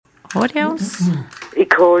Hoor je ons?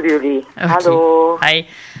 Ik hoor jullie. Okay. Hallo. Hi.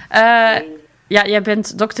 Ja, jij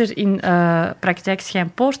bent dokter in praktijk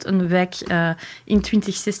Schijnpoort, een wijk in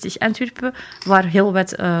 2060 Antwerpen, waar heel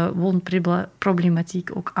wat woonproblematiek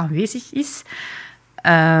ook aanwezig is.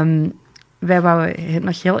 Wij wouden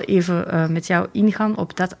nog heel even met jou ingaan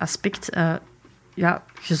op dat aspect,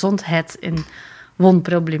 gezondheid en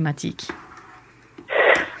woonproblematiek.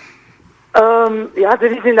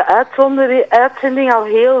 Er is in de uitzending al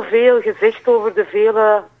heel veel gezegd over de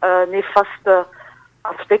vele nefaste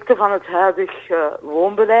aspecten van het huidig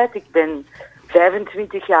woonbeleid. Ik ben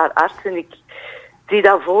 25 jaar arts en ik zie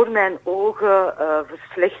dat voor mijn ogen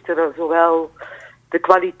verslechteren. Zowel de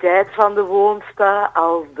kwaliteit van de woonsten,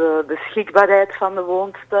 als de beschikbaarheid van de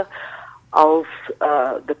woonsten, als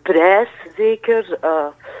de prijs zeker.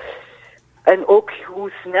 En ook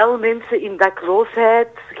hoe snel mensen in dakloosheid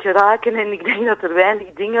geraken. En ik denk dat er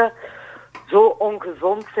weinig dingen zo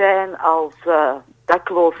ongezond zijn als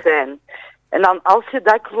dakloos zijn. En dan als je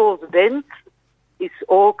dakloos bent, is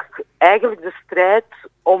ook eigenlijk de strijd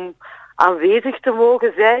om aanwezig te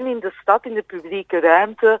mogen zijn in de stad, in de publieke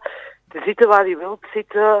ruimte, te zitten waar je wilt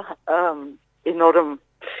zitten, enorm.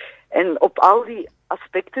 En op al die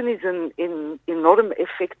aspecten is een enorm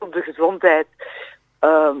effect op de gezondheid.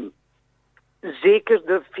 Zeker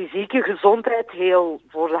de fysieke gezondheid, heel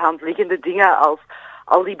voor de hand liggende dingen als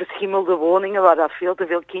al die beschimmelde woningen waar dat veel te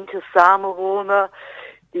veel kindjes samenwonen,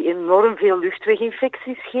 die enorm veel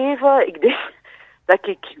luchtweginfecties geven. Ik denk dat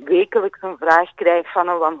ik wekelijks een vraag krijg van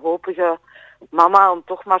een wanhopige mama om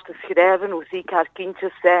toch maar te schrijven hoe ziek haar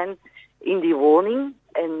kindjes zijn in die woning.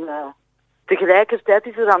 En tegelijkertijd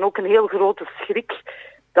is er dan ook een heel grote schrik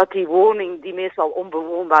dat die woning, die meestal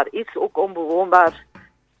onbewoonbaar is, ook onbewoonbaar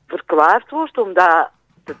verklaard wordt, omdat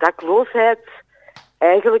de dakloosheid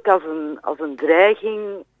eigenlijk als een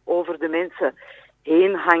dreiging over de mensen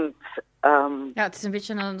heen hangt. Ja, het is een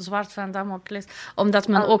beetje een zwaard van Damocles, omdat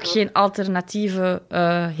men ook geen alternatieven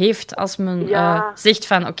heeft als men zegt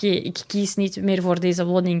van oké, ik kies niet meer voor deze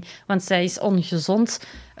woning, want zij is ongezond.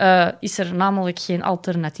 Is er namelijk geen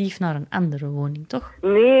alternatief naar een andere woning, toch?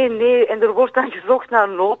 Nee. En er wordt dan gezocht naar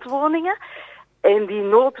noodwoningen. En die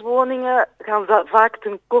noodwoningen gaan vaak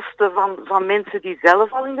ten koste van mensen die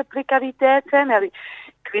zelf al in de precariteit zijn. Ja,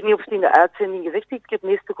 ik weet niet of het in de uitzending gezegd is, ik heb het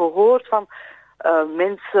meeste gehoord van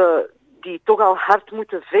mensen die toch al hard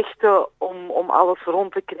moeten vechten om alles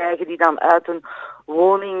rond te krijgen, die dan uit een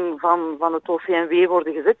woning van het OCMW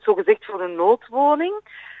worden gezet, zogezegd voor een noodwoning.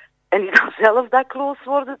 En die dan zelf dakloos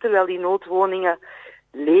worden, terwijl die noodwoningen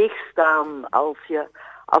leeg staan. Als je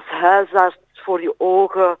als huisarts voor je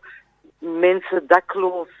ogen mensen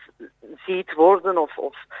dakloos ziet worden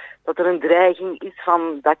of dat er een dreiging is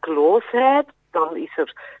van dakloosheid, dan is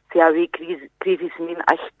er CAW-crisis min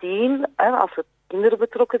 18, als er kinderen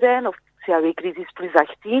betrokken zijn, of CAW-crisis plus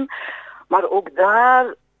 18. Maar ook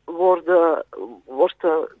daar worden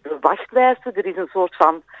de wachtlijsten, er is een soort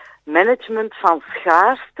van management van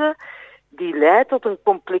schaarste, die leidt tot een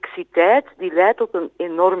complexiteit, die leidt tot een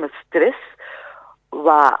enorme stress,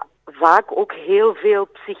 wat vaak ook heel veel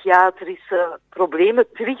psychiatrische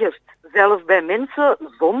problemen triggert. Zelfs bij mensen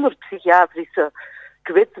zonder psychiatrische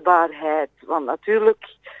kwetsbaarheid. Want natuurlijk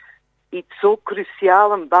iets zo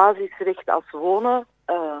cruciaal, een basisrecht als wonen,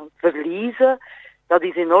 verliezen, dat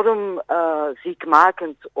is enorm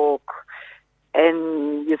ziekmakend ook. En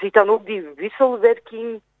je ziet dan ook die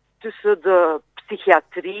wisselwerking tussen de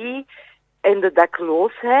psychiatrie en de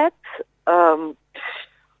dakloosheid,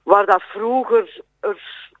 waar dat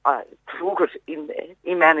vroeger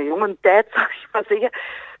in mijn jonge tijd, zal ik maar zeggen,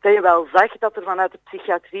 dat je wel zag dat er vanuit de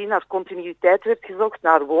psychiatrie naar continuïteit werd gezocht,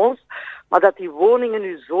 naar woons, maar dat die woningen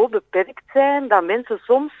nu zo beperkt zijn dat mensen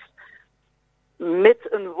soms met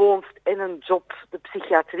een woonst en een job de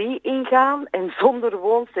psychiatrie ingaan en zonder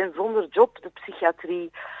woonst en zonder job de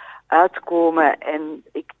psychiatrie uitkomen. En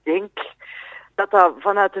ik denk dat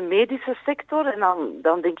vanuit de medische sector, en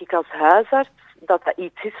dan denk ik als huisarts, dat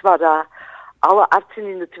iets is waar dat alle artsen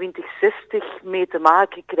in de 2060 mee te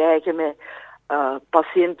maken krijgen met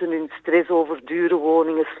patiënten hun stress over dure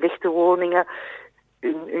woningen, slechte woningen,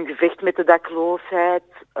 hun gevecht met de dakloosheid.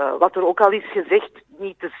 Wat er ook al is gezegd,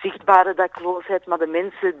 niet de zichtbare dakloosheid, maar de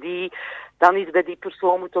mensen die dan eens bij die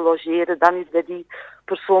persoon moeten logeren, dan eens bij die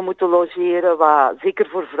persoon moeten logeren, wat zeker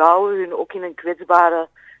voor vrouwen hun ook in een kwetsbare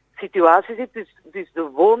situatie zit. Dus de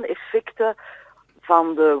wooneffecten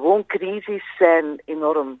van de wooncrisis zijn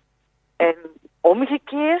enorm. En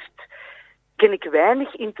omgekeerd ken ik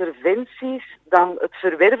weinig interventies dan het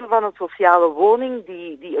verwerven van een sociale woning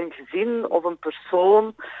die een gezin of een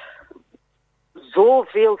persoon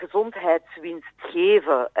zoveel gezondheidswinst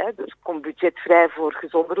geven. Hè. Er komt budget vrij voor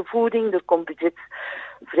gezondere voeding, er komt budget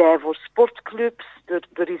vrij voor sportclubs,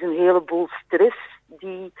 er is een heleboel stress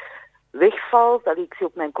die wegvalt. Dat ik zie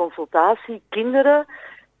op mijn consultatie kinderen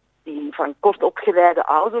die van kort opgeleide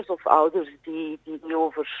ouders of ouders die niet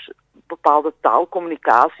over bepaalde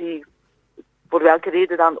taalcommunicatie, voor welke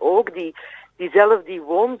reden dan ook, die zelf die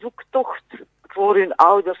woonzoektocht voor hun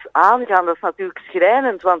ouders aangaan. Dat is natuurlijk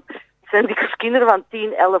schrijnend, want het zijn dikwijls kinderen van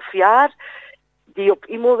 10, 11 jaar die op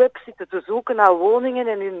IMOWeb zitten te zoeken naar woningen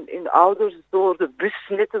en hun ouders door de bus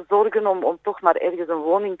net te zorgen om toch maar ergens een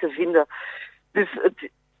woning te vinden. Dus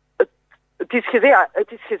het is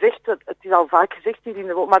gezegd, het is al vaak gezegd hier in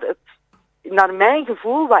de maar naar mijn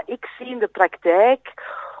gevoel, wat ik zie in de praktijk,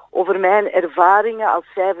 over mijn ervaringen als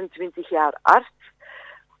 25 jaar arts,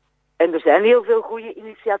 en er zijn heel veel goede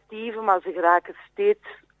initiatieven, maar ze geraken steeds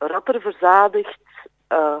rapper verzadigd,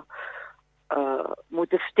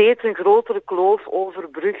 moeten steeds een grotere kloof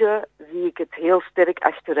overbruggen, zie ik het heel sterk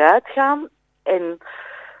achteruit gaan. En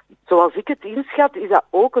zoals ik het inschat, is dat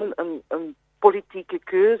ook een politieke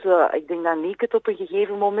keuze. Ik denk dat Niek het op een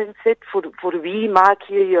gegeven moment zet. Voor wie maak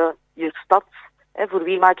je stad? Hè? Voor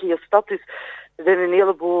wie maak je je stad? Dus er zijn een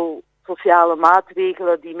heleboel sociale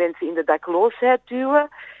maatregelen die mensen in de dakloosheid duwen.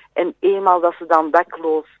 En eenmaal dat ze dan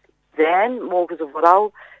dakloos zijn, mogen ze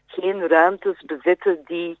vooral geen ruimtes bezetten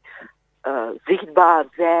die zichtbaar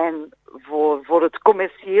zijn voor het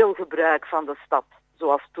commercieel gebruik van de stad.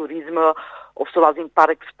 Zoals toerisme of zoals in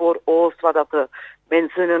Parkspoor Oost, waar dat de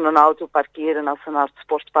mensen in een auto parkeren als ze naar het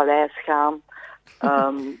Sportpaleis gaan.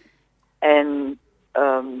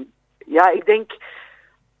 Ik denk,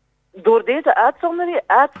 door deze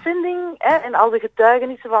uitzending en al de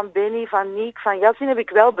getuigenissen van Benny, van Niek, van Yassin, heb ik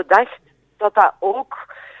wel bedacht dat ook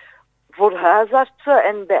voor huisartsen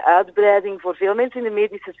en bij uitbreiding voor veel mensen in de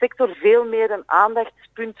medische sector veel meer een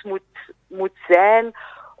aandachtspunt moet zijn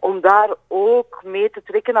om daar ook mee te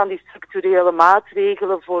trekken aan die structurele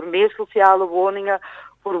maatregelen voor meer sociale woningen,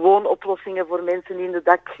 voor woonoplossingen voor mensen in de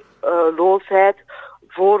dakloosheid,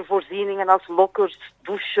 voor voorzieningen als lokkers,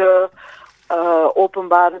 douchen,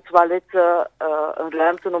 openbare toiletten, een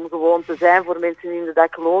ruimte om gewoon te zijn voor mensen in de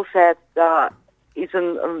dakloosheid. Dat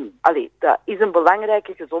is een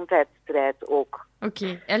belangrijke gezondheidsstrijd ook.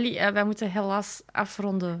 Oké, Elly, wij moeten helaas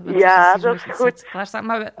afronden. Ja, dat is goed. Klaarstaan,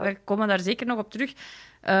 maar we komen daar zeker nog op terug.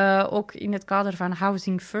 Ook in het kader van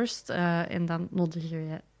Housing First. En dan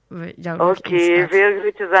nodigen we jou nog eens uit. Oké, veel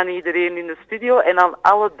groetjes aan iedereen in de studio en aan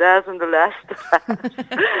alle duizenden luisteraars.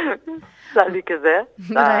 Salutjes, hè.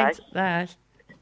 Bedankt. Dag.